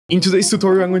In today's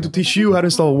tutorial, I'm going to teach you how to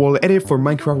install Wall Edit for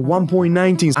Minecraft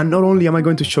 1.19. And not only am I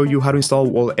going to show you how to install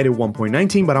Wall Edit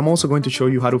 1.19, but I'm also going to show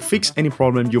you how to fix any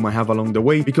problem you might have along the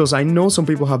way, because I know some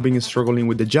people have been struggling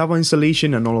with the Java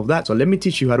installation and all of that. So let me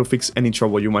teach you how to fix any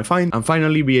trouble you might find and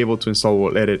finally be able to install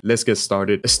Wall Edit. Let's get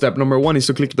started. Step number one is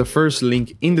to click the first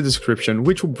link in the description,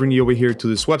 which will bring you over here to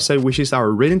this website, which is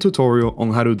our written tutorial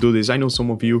on how to do this. I know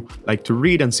some of you like to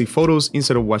read and see photos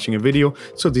instead of watching a video,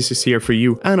 so this is here for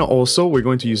you. And also, we're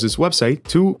going to use this website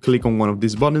to click on one of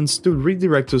these buttons to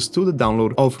redirect us to the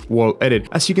download of Wall Edit.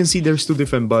 As you can see, there's two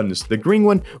different buttons. The green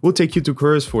one will take you to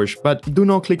CurseForge, but do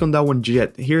not click on that one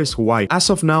yet. Here's why.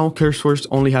 As of now, CurseForge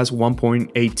only has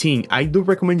 1.18. I do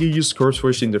recommend you use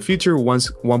CurseForge in the future once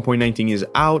 1.19 is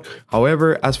out.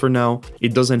 However, as for now,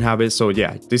 it doesn't have it. So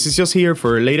yeah, this is just here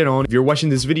for later on. If you're watching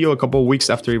this video a couple of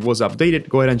weeks after it was updated,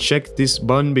 go ahead and check this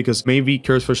button because maybe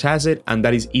CurseForge has it and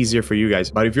that is easier for you guys.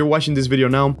 But if you're watching this video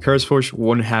now, CurseForge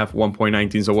won't have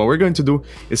 1.19. So what we're going to do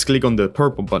is click on the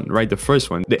purple button, right? The first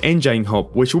one, the Engine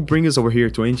Hub, which will bring us over here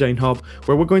to Engine Hub,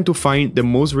 where we're going to find the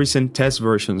most recent test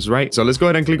versions, right? So let's go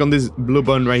ahead and click on this blue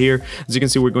button right here. As you can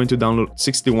see, we're going to download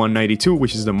 6192,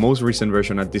 which is the most recent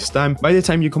version at this time. By the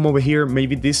time you come over here,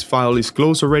 maybe this file is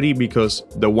closed already because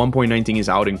the 1.19 is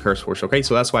out in CurseForge, okay?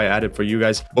 So that's why I added for you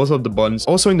guys both of the buttons.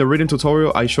 Also in the written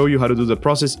tutorial, I show you how to do the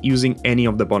process using any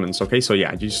of the buttons, okay? So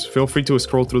yeah, just feel free to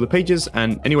scroll through the pages.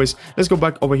 And anyways, let's go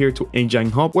back over here to Engine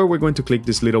Hub, where we're going to click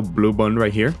this little blue button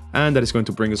right here, and that is going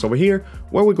to bring us over here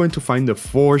where we're going to find the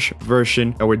Forge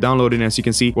version that we're downloading. As you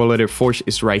can see, Wall Edit Forge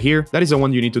is right here. That is the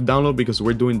one you need to download because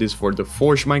we're doing this for the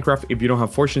Forge Minecraft. If you don't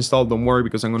have Forge installed, don't worry,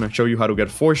 because I'm going to show you how to get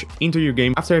Forge into your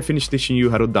game after I finish teaching you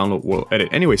how to download Wall Edit.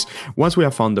 Anyways, once we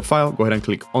have found the file, go ahead and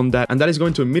click on that, and that is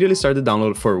going to immediately start the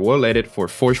download for Wall Edit for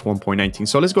Forge 1.19.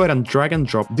 So let's go ahead and drag and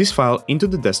drop this file into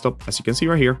the desktop. As you can see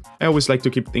right here, I always like to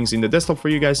keep things in the desktop for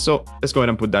you guys, so let's go ahead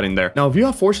and put that in there. Now, if you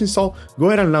have Forge installed, go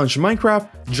ahead and launch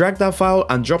Minecraft, drag that file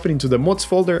and drop it into the mods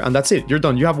folder, and that's it. You're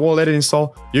done. You have Wall Edit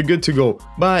installed. You're good to go.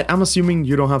 But I'm assuming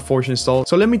you don't have Forge installed.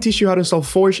 So let me teach you how to install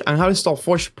Forge and how to install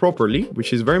Forge properly,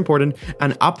 which is very important,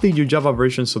 and update your Java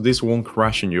version so this won't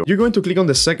crash on you. You're going to click on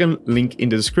the second link in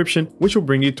the description, which will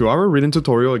bring you to our written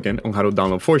tutorial again on how to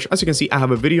download Forge. As you can see, I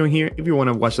have a video in here. If you want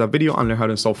to watch that video and learn how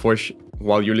to install Forge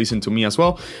while you listen to me as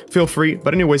well, feel free.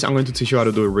 But anyways, I'm going to teach you how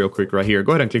to do it real quick right here.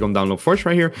 Go ahead and click on download Forge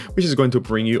right here, which is going to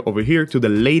bring you over here to the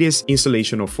latest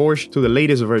installation of Forge, to the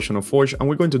latest version of Forge, and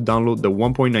we're going to download the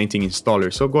 1.19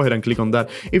 installer. So go ahead and click on that.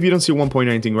 If you don't see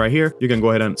 1.19 right here, you can go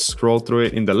ahead and scroll through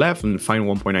it in the left and find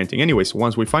 1.19. Anyways,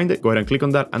 once we find it, go ahead and click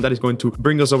on that, and that is going to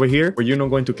bring us over here where you're not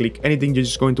going to click anything. You're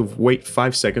just going to wait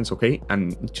 5 seconds, okay?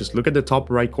 And just look at the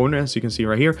top right corner, as you can see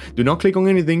right here. Do not click on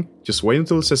anything. Just wait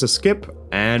until it says a skip,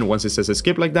 and once it says a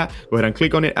skip like that, go ahead and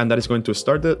click on it, and that is going to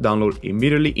start the download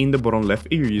immediately in the bottom left.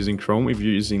 If you're using Chrome, if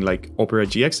you're using like Opera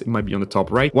GX, it might be on the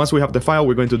top right. Once we have the file,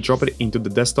 we're going to drop it into the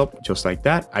desktop just like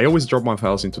that. I always drop my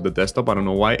files into the desktop. I don't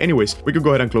know why. Anyways, we could go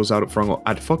ahead and close out from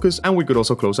Add Focus, and we could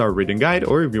also close our reading guide,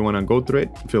 or if you want to go through it,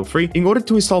 feel free. In order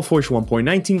to install Forge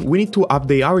 1.19, we need to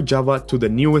update our Java to the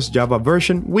newest Java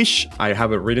version, which I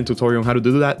have a written tutorial on how to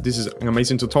do that. This is an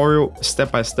amazing tutorial,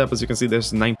 step by step. As you can see,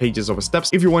 there's 9 pages of steps.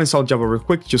 If you want to install Java real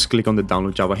quick, just click on the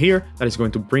download Java here. That is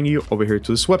going to bring you over here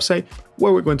to this website,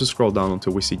 where we're going to scroll down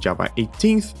until we see Java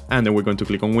 18th, and then we're going to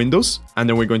click on Windows, and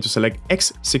then we're going to select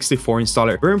x64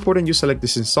 installer. Very important you select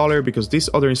this installer because these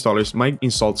other installers might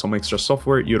install some extra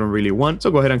software you don't really want.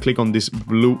 So go ahead and click on this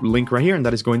blue link right here, and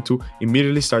that is going to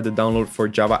immediately start the download for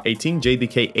Java 18,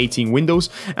 JDK 18 Windows.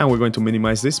 And we're going to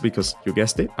minimize this because you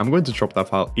guessed it, I'm going to drop that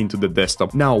file into the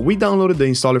desktop. Now, we downloaded the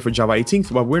installer for Java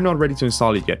 18th, but we're not ready to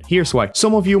install it yet. Here's why.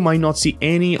 Some of you might not see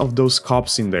any of those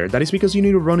cops in there. That is because you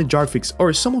need to run a jar fix,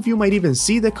 or some of you might even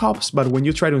see the cops, but when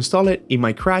you try to install it, it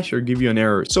might crash or give you an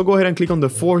error. So go ahead and click on the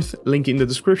fourth link in the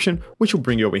description, which will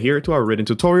bring you over here to our written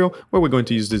tutorial, where we're going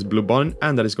to use this blue button,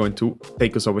 and that is going to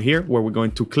take us over here where we're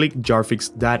going to click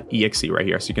jarfix.exe right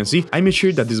here. As you can see, I made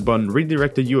sure that this button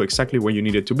redirected you exactly where you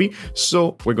need it to be.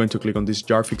 So we're going to click on this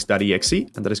jarfix.exe,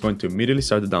 and that is going to immediately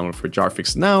start the download for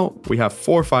jarfix. Now we have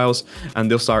 4 files, and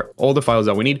they'll start all the files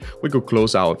that we need. We could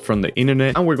close out from the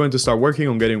internet, and we're going to start working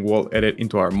on getting Wall Edit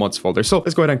into our mods folder. So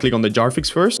let's go ahead and click on the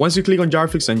jarfix first. Once you click on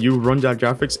jarfix and you run that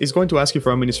jarfix, it's going to ask you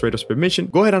for administrator's permission.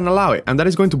 Go ahead and allow it, and that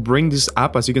is going to bring this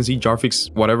app. As you can see,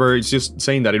 jarfix whatever, it's just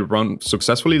saying that it runs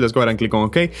successfully. Let's go ahead and click on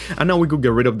OK, and now we could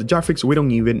get rid of the jarfix. We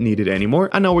don't even need it anymore.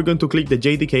 And now we're going to click the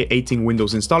JDK 18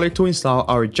 Windows installer to install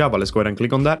our Java. Let's go ahead and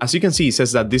click on that. As you can see, it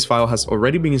says that this file has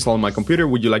already been installed on my computer.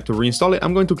 Would you like to reinstall it?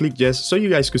 I'm going to click yes, so you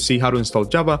guys could see how to install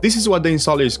Java. This is what the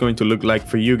installer is going to look like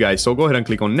for you guys. So go ahead and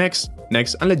click on next,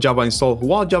 and let Java install.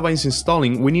 While Java is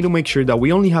installing, we need to make sure that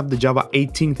we only have the Java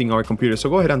 18th anything on our computer. So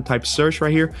go ahead and type search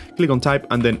right here, click on type,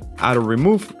 and then auto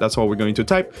remove. That's what we're going to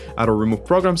type, auto remove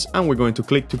programs, and we're going to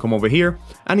click to come over here.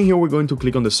 And in here, we're going to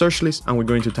click on the search list and we're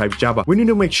going to type Java. We need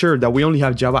to make sure that we only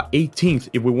have Java 18th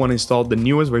if we want to install the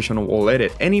newest version of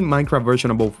WorldEdit. Any Minecraft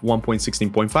version above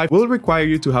 1.16.5 will require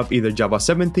you to have either Java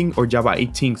 17th or Java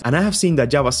 18th. And I have seen that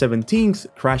Java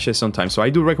 17th crashes sometimes. So I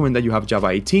do recommend that you have Java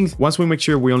 18th. Once we make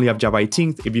sure we only have Java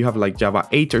 18th, if you have like Java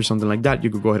 8 or something like that, you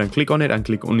could go ahead and click on it and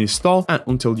click on install, and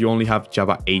until you only have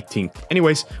Java 18th.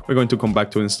 Anyways, we're going to come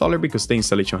back to installer because the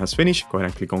installation has finished. Go ahead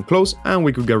and click on close, and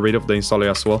we could get rid of the installer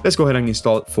as well. Let's go ahead and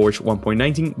install Forge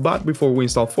 1.19. But before we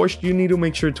install Forge, you need to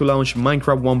make sure to launch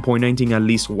Minecraft 1.19 at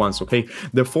least once, okay?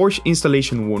 The Forge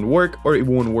installation won't work, or it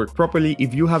won't work properly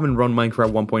if you haven't run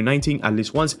Minecraft 1.19 at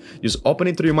least once. Just open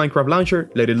it through your Minecraft launcher,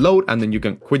 let it load, and then you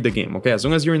can quit the game, okay? As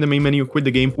long as you're in the main menu, quit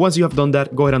the game. Once you have done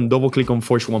that, go ahead and double click on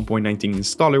Forge 1.19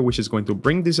 installer, which is going to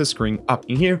bring this screen up.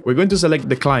 In here, we're going to select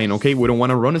the client, okay? We don't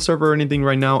want to run a server or anything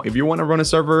right now. If you want to run a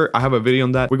server, I have a video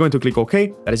on that. We're going to click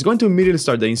OK. That is going to immediately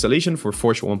start the installation for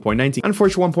Forge 1.19, and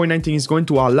Forge 1.19 is going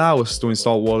to allow us to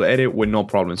install WorldEdit with no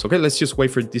problems, okay? Let's just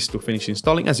wait for this to finish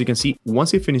installing. As you can see,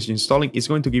 once it finishes installing, it's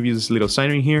going to give you this little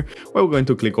sign in here where we're going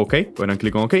to click OK. Go ahead and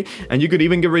click on OK, and you could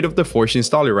even get rid of the Forge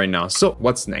installer right now. So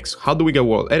what's next? How do we get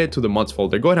WorldEdit to the mods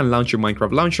folder? Go ahead and launch your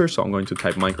Minecraft launcher. So I'm going to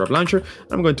type Minecraft launcher,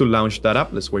 and I'm going to launch that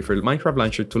up. Let's wait for the Minecraft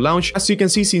launcher to launch. As you can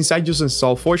see, since I just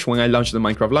installed Forge, when I launch the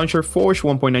Minecraft launcher, Forge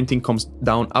 1.19 comes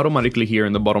down automatically here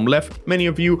in the bottom left. Many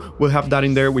of you will have that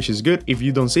in there, which is good. If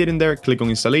you don't see it in there, click on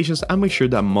installations and make sure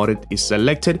that modded is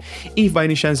selected. If by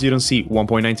any chance you don't see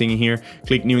 1.19 in here,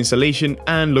 click new installation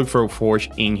and look for Forge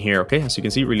in here, okay? As you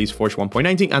can see, release Forge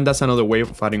 1.19, and that's another way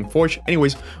of adding Forge.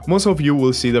 Anyways, most of you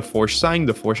will see the Forge sign,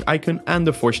 the Forge icon, and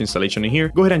the Forge installation in here.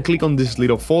 Go ahead and click on this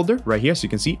little folder right here. As you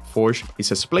can see, Forge, it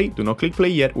says play. Do not click play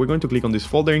yet. We're going to click on this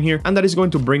folder in here, and that is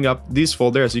going to bring up this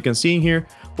folder, as you can see in here,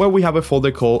 where we have a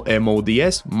folder called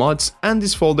mods mods, and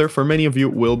this folder for many of you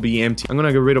will be empty. I'm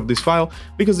gonna get rid of this file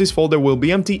because this folder will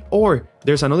be empty, or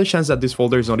there's another chance that this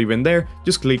folder is not even there.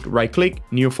 Just click right click,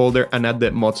 new folder, and add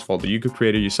the mods folder. You could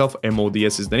create it yourself.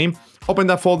 mods is the name. Open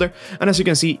that folder, and as you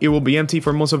can see, it will be empty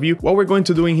for most of you. What we're going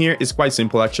to do in here is quite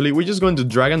simple actually. We're just going to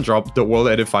drag and drop the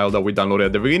WorldEdit file that we downloaded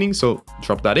at the beginning. So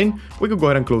drop that in. We could go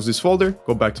ahead and close this folder,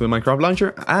 go back to the Minecraft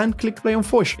launcher, and click play on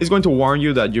Forge. It's going to warn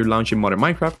you that you're launching modern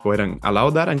Minecraft. Go ahead and allow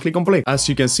that and click on play. As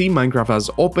you can see, Minecraft has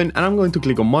opened, and I'm going to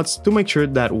click on mods to make sure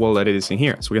that WorldEdit is in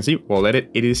here. So we can see WorldEdit,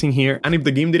 it is in here, and if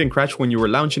the game didn't crash when you were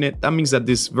launching it, that means that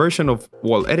this version of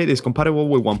WorldEdit is compatible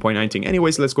with 1.19.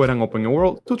 Anyways, let's go ahead and open a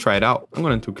world to try it out. I'm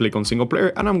going to click on single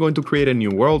player, and I'm going to create a new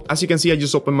world. As you can see, I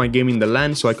just opened my game in the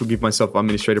LAN so I could give myself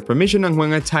administrator permission, and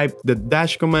when I type the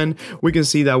dash command, we can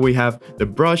see that we have the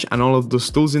brush and all of those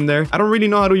tools in there. I don't really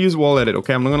know how to use WorldEdit,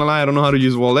 okay? I'm not gonna lie, I don't know how to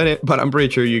use WorldEdit, but I'm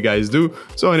pretty sure you guys do.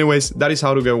 So anyways, that is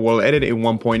how to get WorldEdit in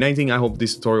 1.19. I hope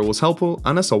this tutorial was helpful,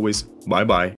 and as always, bye bye.